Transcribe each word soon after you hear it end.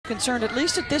concerned, at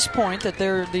least at this point, that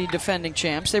they're the defending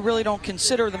champs. They really don't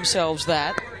consider themselves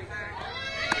that.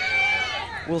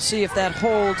 We'll see if that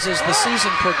holds as the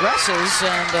season progresses.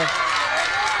 And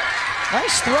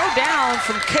nice throw down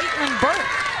from Kaitlyn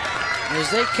Burke as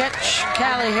they catch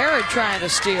Callie Harrod trying to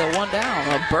steal one down.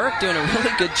 Well, Burke doing a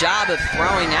really good job of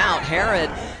throwing out Harrod.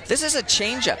 This is a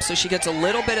changeup, so she gets a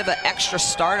little bit of an extra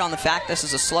start on the fact this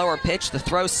is a slower pitch. The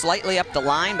throw slightly up the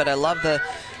line, but I love the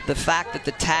fact that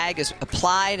the tag is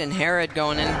applied and Harrod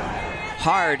going in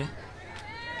hard.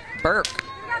 Burke.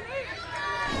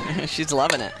 She's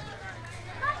loving it.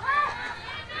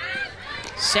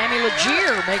 Sammy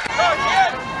Legier making.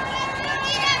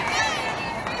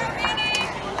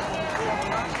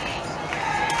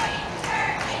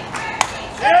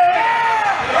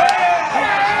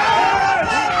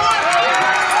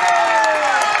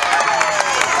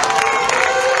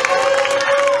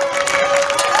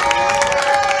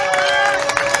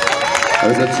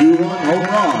 There's a 2-run home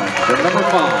run for number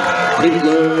 5,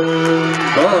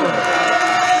 Kaitlyn Burke.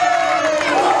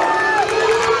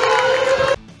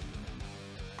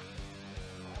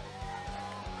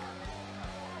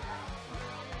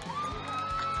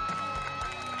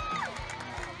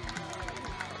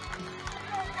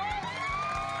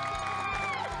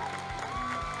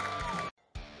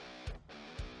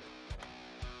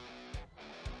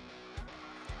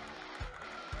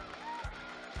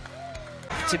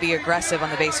 To be aggressive on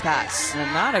the base pass.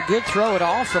 And not a good throw at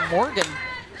all from Morgan.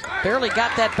 Barely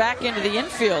got that back into the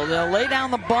infield. They'll lay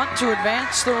down the bunt to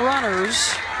advance the runners.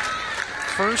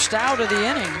 First out of the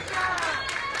inning.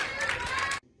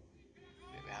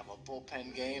 We have a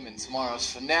bullpen game in tomorrow's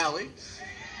finale.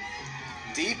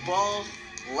 Deep ball,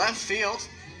 left field,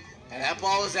 and that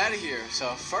ball is out of here. So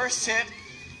first hit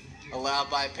allowed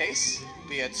by Pace.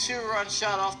 Be a 2-run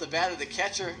shot off the bat of the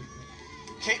catcher,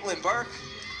 Kaitlyn Burke.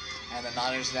 And the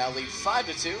Niners now lead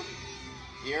 5-2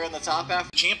 here in the top half.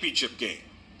 Championship game,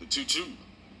 the 2-2.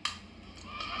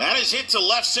 That is hit to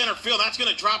left center field. That's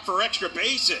going to drop for extra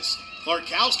bases.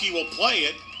 Clarkowski will play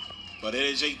it, but it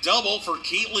is a double for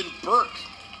Kaitlyn Burke.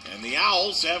 And the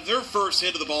Owls have their first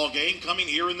hit of the ball game coming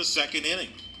here in the second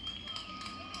inning.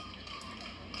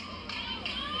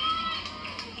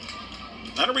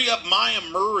 That'll be up Maya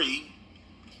Murray,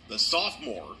 the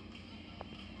sophomore.